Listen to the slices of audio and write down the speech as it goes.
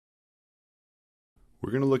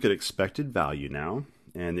We're going to look at expected value now,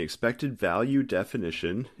 and the expected value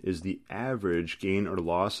definition is the average gain or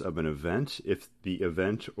loss of an event if the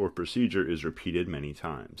event or procedure is repeated many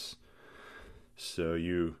times. So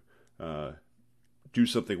you do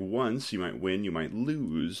something once, you might win, you might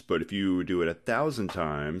lose, but if you do it 1,000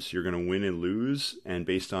 times, you're going to win and lose, and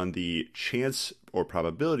based on the chance or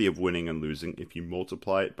probability of winning and losing, if you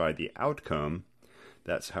multiply it by the outcome,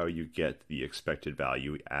 that's how you get the expected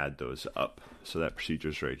value. We add those up. So that procedure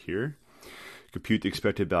is right here. Compute the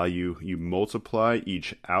expected value. You multiply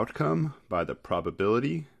each outcome by the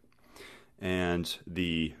probability and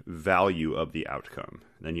the value of the outcome.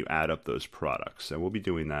 Then you add up those products. And we'll be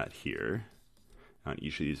doing that here on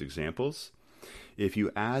each of these examples. If you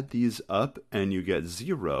add these up and you get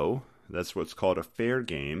 0, that's what's called a fair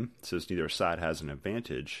game, since neither side has an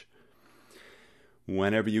advantage.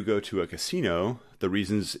 Whenever you go to a casino, the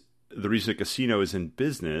reason a casino is in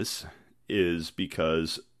business is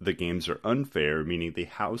because the games are unfair, meaning the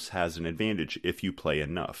house has an advantage if you play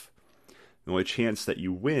enough. The only chance that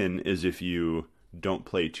you win is if you don't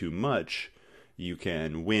play too much. You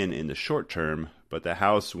can win in the short term, but the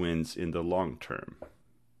house wins in the long term.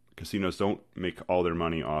 Casinos don't make all their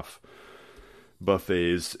money off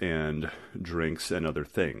buffets and drinks and other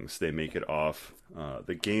things. They make it off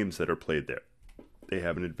the games that are played there. They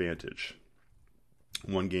have an advantage.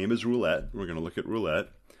 One game is roulette. We're going to look at roulette.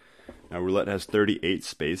 Now, roulette has 38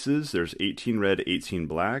 spaces. There's 18 red, 18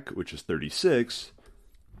 black, which is 36.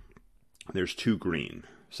 There's 2 green,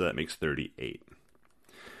 so that makes 38.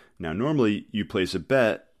 Now, normally you place a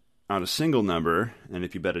bet on a single number, and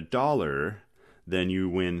if you bet $1, then you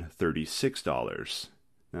win $36.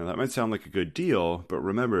 Now, that might sound like a good deal, but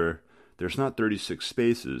remember, there's not 36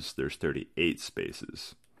 spaces, there's 38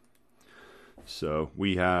 spaces. So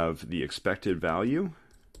we have the expected value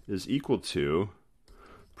is equal to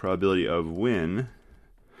probability of win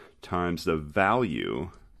times the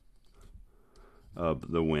value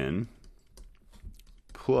of the win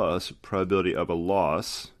plus probability of a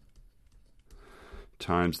loss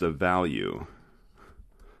times the value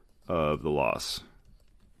of the loss.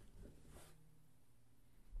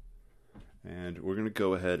 And we're going to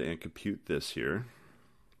go ahead and compute this here.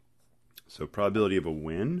 So probability of a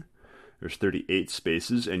win, there's 38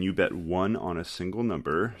 spaces, and you bet 1 on a single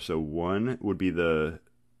number. So 1 would be the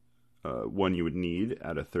one you would need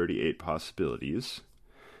out of 38 possibilities.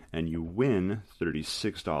 And you win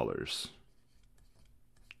 $36.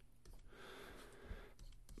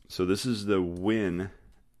 So this is the win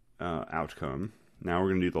outcome. Now we're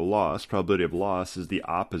going to do the loss. Probability of loss is the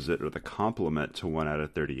opposite or the complement to 1 out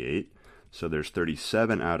of 38. So there's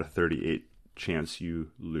 37 out of 38 chance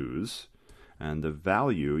you lose. And the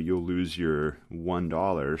value, you'll lose your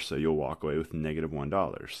 $1, so you'll walk away with negative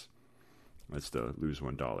 $1. That's the lose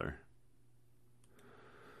 $1.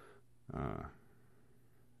 All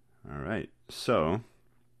right, so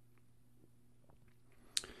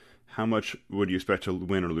how much would you expect to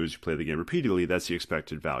win or lose if you play the game repeatedly? That's the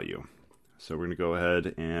expected value. So we're going to go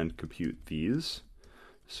ahead and compute these.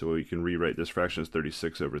 So we can rewrite this fraction as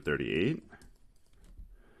 36 over 38.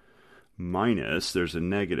 Minus, there's a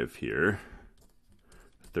negative here,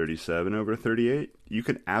 37 over 38. You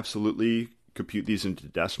can absolutely compute these into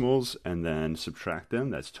decimals and then subtract them.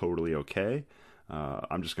 That's totally okay.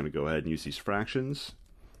 I'm just going to go ahead and use these fractions.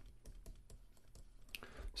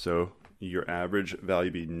 So your average value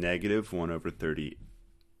would be negative 1 over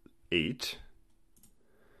 38.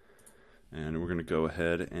 And we're going to go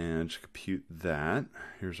ahead and compute that.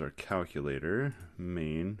 Here's our calculator.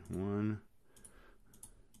 Main 1.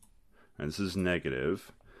 And this is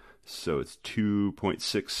negative. So it's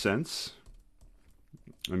 2.6 cents.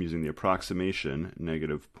 I'm using the approximation,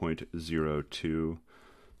 negative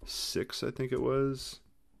 0.026, I think it was.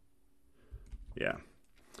 Yeah.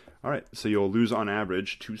 All right, so you'll lose on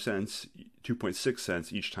average 2 cents, 2.6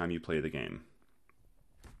 cents each time you play the game.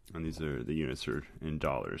 And these are the units are in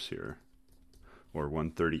dollars here, or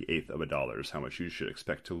 1/38 of a dollar is how much you should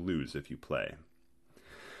expect to lose if you play.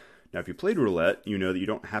 Now, if you played roulette, you know that you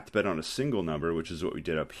don't have to bet on a single number, which is what we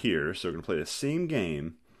did up here. So we're going to play the same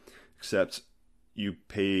game, except you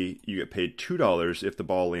get paid $2 if the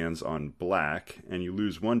ball lands on black, and you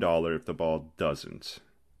lose $1 if the ball doesn't.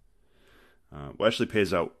 Well, actually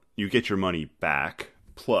pays out. You get your money back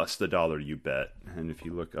plus the dollar you bet. And if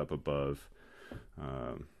you look up above,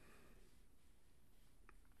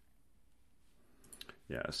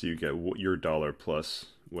 yeah, so you get your dollar plus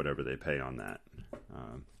whatever they pay on that.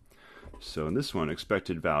 So in this one,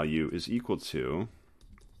 expected value is equal to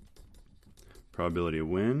probability of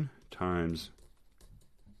win times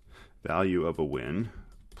value of a win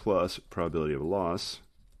plus probability of a loss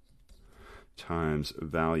times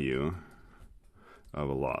value of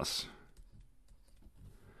a loss.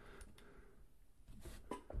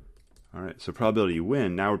 All right, so probability you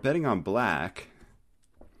win. Now we're betting on black.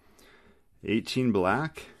 18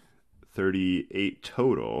 black, 38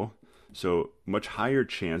 total. So much higher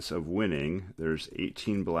chance of winning. There's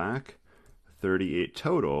 18 black, 38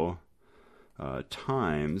 total,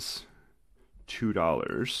 times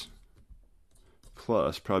 $2.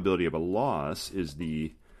 Plus probability of a loss is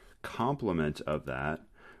the complement of that,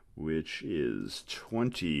 which is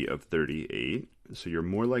 20 of 38. So you're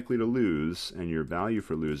more likely to lose, and your value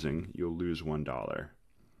for losing, you'll lose $1.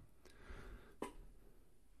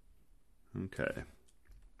 Okay.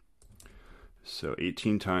 So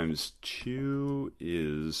 18 times 2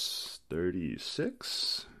 is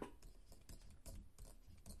 36.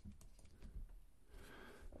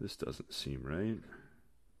 This doesn't seem right.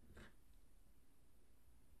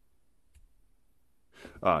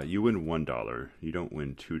 You win $1. You don't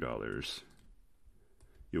win $2.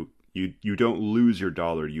 You don't lose your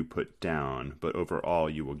dollar you put down, but overall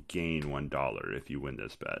you will gain $1 if you win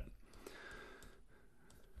this bet.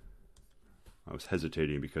 I was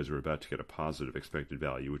hesitating because we're about to get a positive expected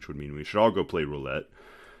value, which would mean we should all go play roulette,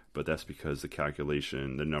 but that's because the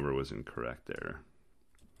calculation, the number was incorrect there.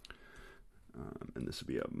 And this would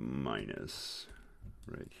be a minus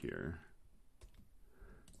right here.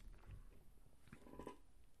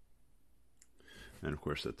 And of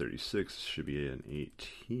course that 36 should be an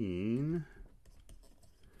 18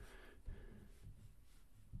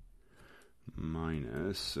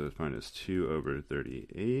 minus, so it's minus 2 over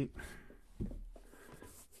 38.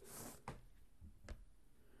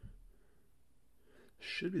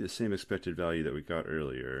 Should be the same expected value that we got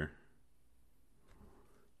earlier.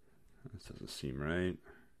 This doesn't seem right.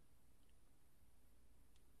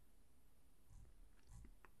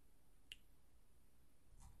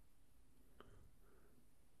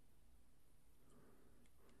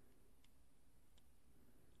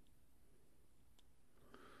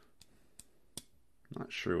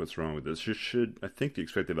 Not sure what's wrong with this. I think the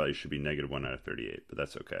expected value should be negative 1 out of 38, but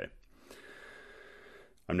that's okay.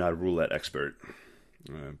 I'm not a roulette expert.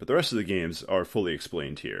 But the rest of the games are fully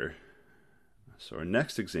explained here. So our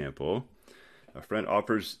next example, a friend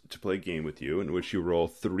offers to play a game with you in which you roll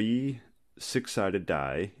 3 6-sided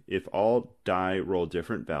die. If all die roll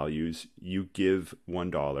different values, you give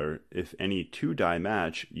 $1. If any 2 die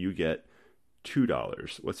match, you get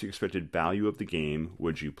 $2. What's the expected value of the game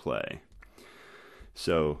would you play?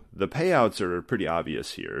 So the payouts are pretty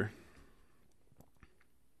obvious here.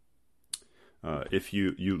 If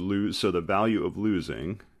you lose, so the value of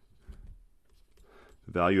losing,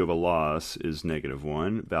 value of a loss is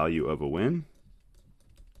 -1. Value of a win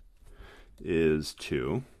is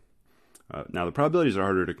 2. Now the probabilities are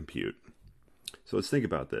harder to compute. So let's think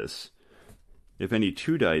about this. If any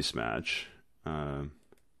 2 dice match,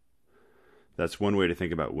 that's one way to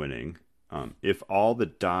think about winning. If all the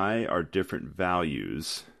die are different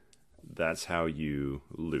values, that's how you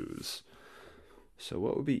lose. So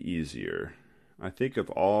what would be easier? I think if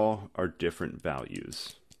all are different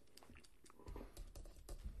values.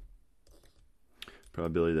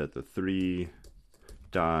 Probability that the 3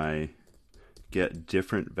 die get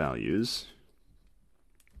different values.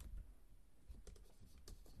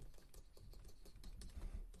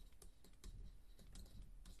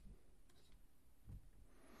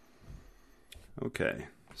 Okay,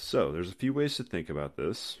 so there's a few ways to think about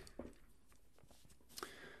this.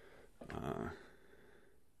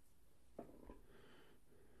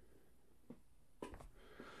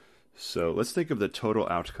 So let's think of the total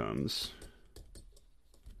outcomes.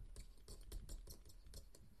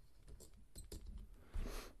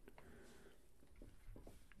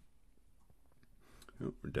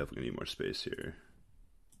 Oh, we're definitely going to need more space here.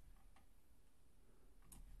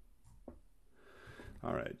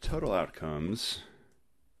 All right, total outcomes.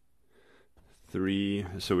 3,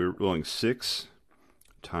 so we're rolling 6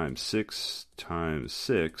 times 6 times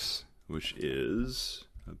 6, which is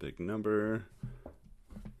a big number.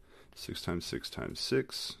 6 times 6 times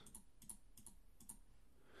 6,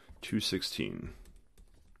 216.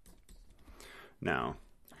 Now,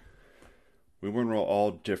 we want to roll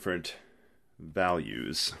all different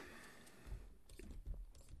values.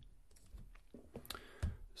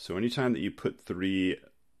 So anytime that you put 3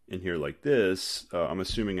 in here like this, I'm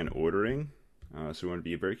assuming an ordering. So we want to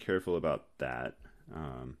be very careful about that.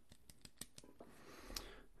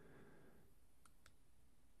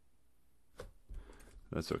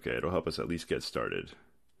 That's okay. It'll help us at least get started.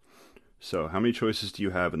 So how many choices do you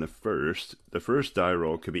have in the first? The first die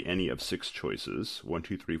roll could be any of 6 choices. 1,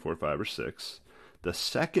 2, 3, 4, 5, or 6. The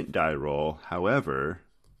second die roll, however,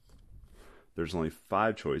 there's only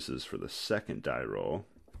 5 choices for the second die roll.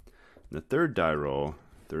 In the third die roll,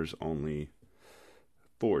 there's only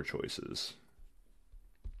 4 choices.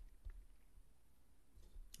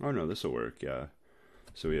 Oh no, this will work, yeah.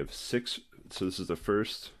 So we have 6, so this is the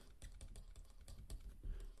first,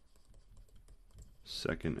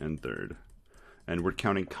 second, and third. And we're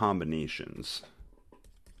counting combinations.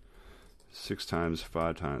 6 times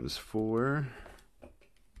 5 times 4.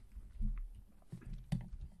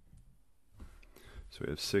 So we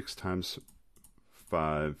have 6 times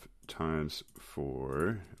 5 times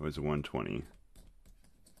 4 was 120.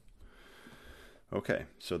 Okay,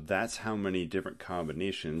 so that's how many different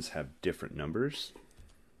combinations have different numbers.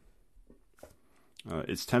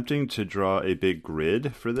 It's tempting to draw a big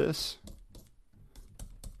grid for this,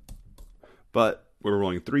 but we're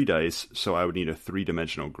rolling 3 dice, so I would need a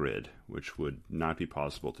 3-dimensional grid, which would not be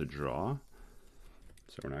possible to draw.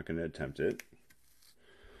 So we're not going to attempt it.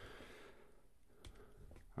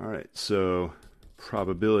 All right, so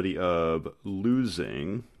probability of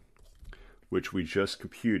losing, which we just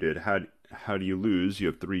computed. How do you lose? You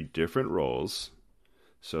have 3 different rolls.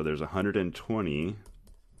 So there's 120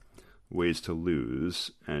 ways to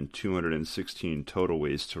lose and 216 total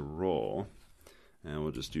ways to roll. And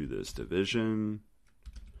we'll just do this division.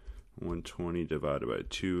 120 divided by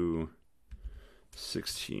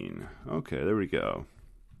 216. Okay, there we go.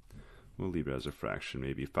 We'll leave it as a fraction,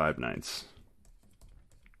 maybe 5/9.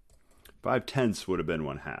 5/10 would have been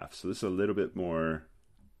 1/2. So this is a little bit more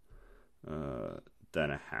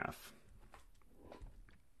than a half.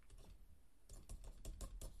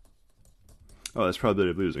 Oh, that's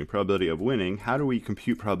probability of losing. Probability of winning. How do we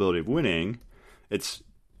compute probability of winning? It's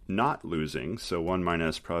not losing, so 1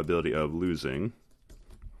 minus probability of losing.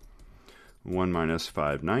 1 minus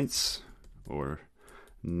 5/9, or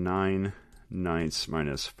 9/9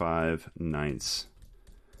 minus 5/9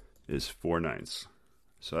 is 4/9.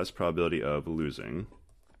 So that's probability of losing.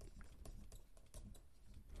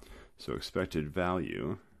 So expected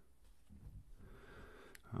value.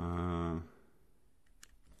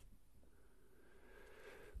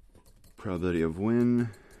 Probability of win,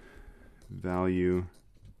 value,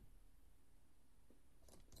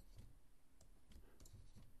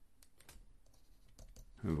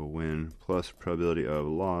 of a win, plus probability of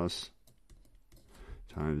loss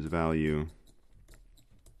times value,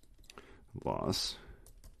 loss.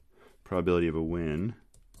 Probability of a win,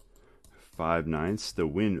 5/9. The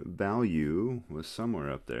win value was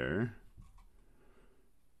somewhere up there.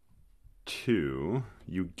 2.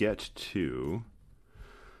 You get 2.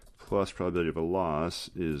 Plus probability of a loss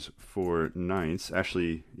is 4/9.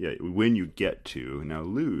 Actually, yeah, win you get 2. Now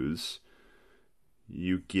lose,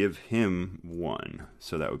 you give him 1.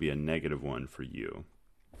 So that would be a -1 for you.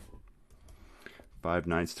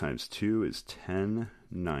 5/9 times 2 is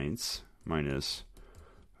 10/9 minus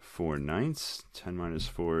 4/9. 10 minus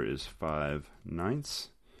 4 is 5/9.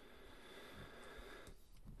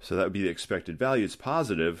 So that would be the expected value. It's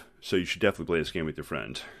positive, so you should definitely play this game with your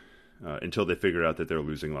friend until they figure out that they're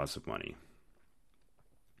losing lots of money.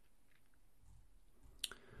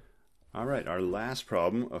 All right, our last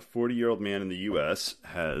problem. A 40-year-old man in the U.S.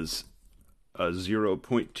 has a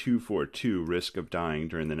 0.242 risk of dying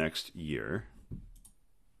during the next year.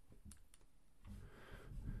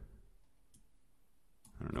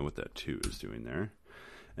 I don't know what that 2 is doing there.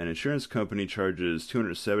 An insurance company charges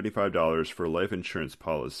 $275 for a life insurance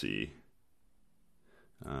policy.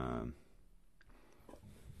 Now,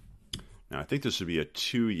 I think this would be a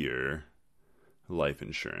 2-year life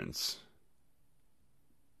insurance.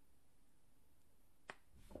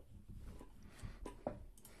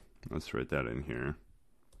 Let's write that in here.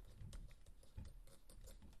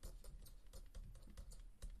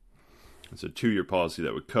 It's a 2-year policy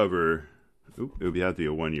that would cover... it would have to be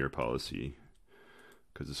a 1-year policy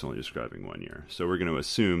because it's only describing 1 year. So we're going to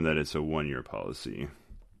assume that it's a 1-year policy.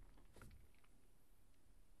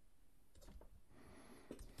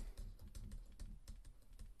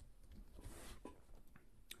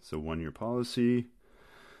 It's a 1-year policy.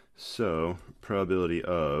 So probability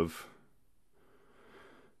of...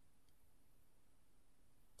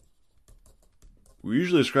 we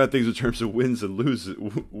usually describe things in terms of wins and loses,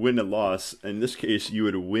 win and loss. In this case, you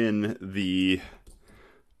would win the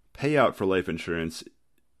payout for life insurance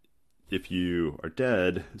if you are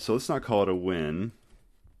dead. So let's not call it a win.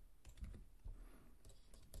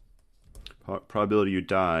 Probability you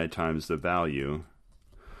die times the value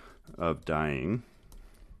of dying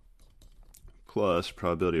plus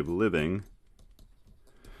probability of living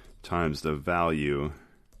times the value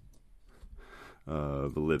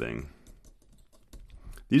of living.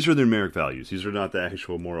 These are the numeric values. These are not the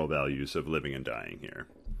actual moral values of living and dying here.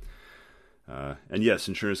 And yes,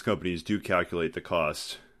 insurance companies do calculate the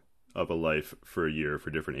cost of a life for a year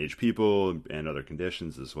for different age people and other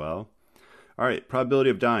conditions as well. All right, probability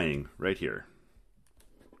of dying right here.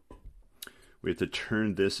 We have to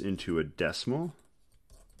turn this into a decimal.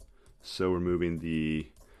 So we're moving the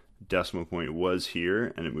decimal point was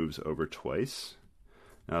here, and it moves over twice.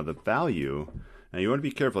 Now the value, now you want to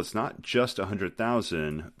be careful. It's not just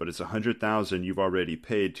 100,000, but it's 100,000 you've already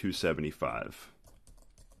paid $275.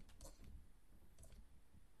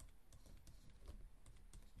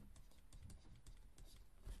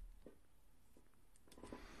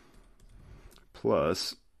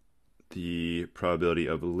 Plus the probability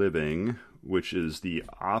of living, which is the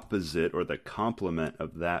opposite or the complement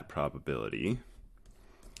of that probability.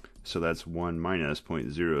 So that's 1 minus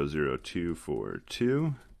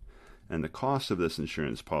 0.00242. And the cost of this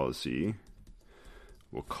insurance policy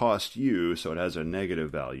will cost you, so it has a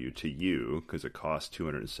negative value to you because it costs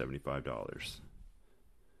 $275.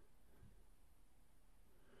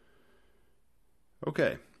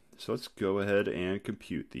 Okay, so let's go ahead and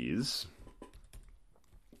compute these.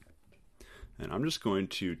 And I'm just going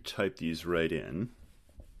to type these right in.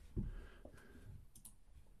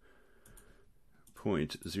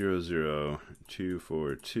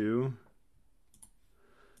 0.00242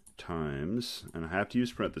 times, and I have to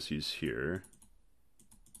use parentheses here,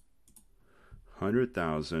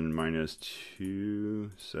 100,000 minus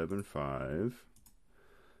 275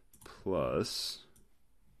 plus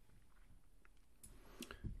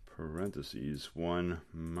parentheses 1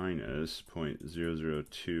 minus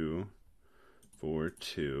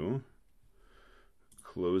 0.00242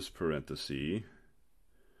 close parenthesis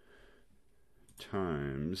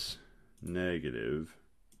times negative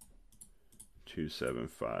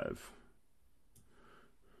 275.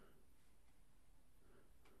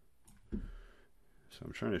 So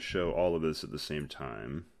I'm trying to show all of this at the same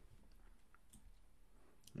time.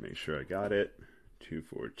 Make sure I got it.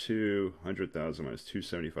 242, 100,000 minus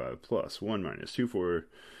 275 plus 1 minus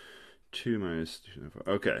 242 minus 275.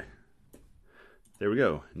 Okay. There we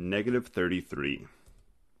go. Negative 33.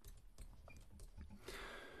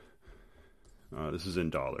 This is in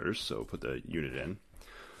dollars, so put the unit in.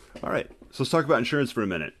 All right, so let's talk about insurance for a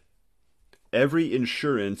minute. Every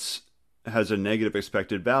insurance has a negative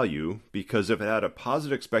expected value because if it had a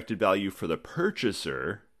positive expected value for the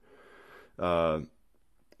purchaser, the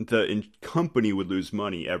company would lose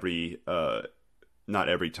money not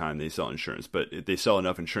every time they sell insurance, but if they sell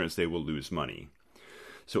enough insurance, they will lose money.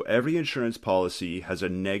 So every insurance policy has a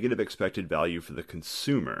negative expected value for the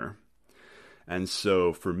consumer. And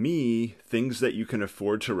so for me, things that you can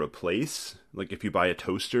afford to replace, like if you buy a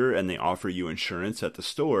toaster and they offer you insurance at the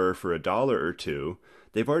store for $1 or $2,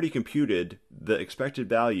 they've already computed the expected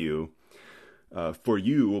value for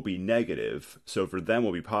you will be negative. So for them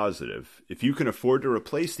will be positive. If you can afford to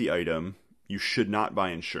replace the item, you should not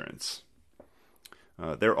buy insurance.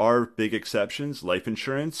 There are big exceptions. Life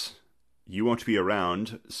insurance, you won't be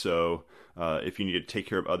around. So if you need to take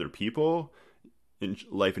care of other people,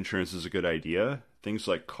 life insurance is a good idea. Things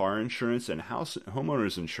like car insurance and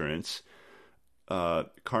homeowners insurance.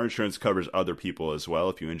 Car insurance covers other people as well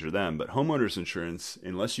if you injure them. But homeowners insurance,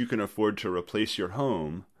 unless you can afford to replace your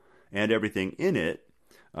home and everything in it,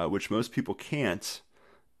 which most people can't,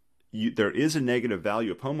 there is a negative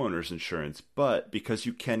value of homeowners insurance. But because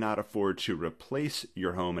you cannot afford to replace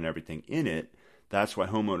your home and everything in it, that's why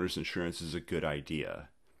homeowners insurance is a good idea.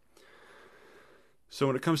 So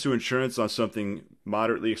when it comes to insurance on something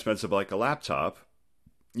moderately expensive like a laptop,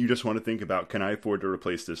 you just want to think about, can I afford to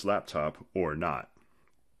replace this laptop or not?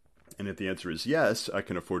 And if the answer is yes, I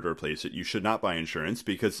can afford to replace it, you should not buy insurance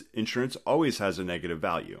because insurance always has a negative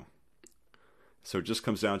value. So it just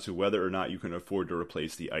comes down to whether or not you can afford to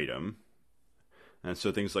replace the item. And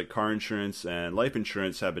so things like car insurance and life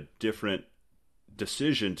insurance have a different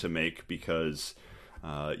decision to make because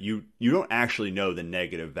you don't actually know the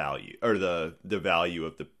negative value or the value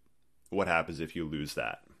of what happens if you lose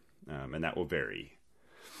that, and that will vary.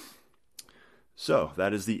 So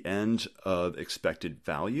that is the end of expected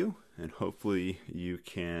value, and hopefully you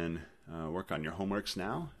can work on your homeworks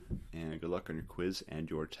now, and good luck on your quiz and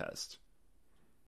your test.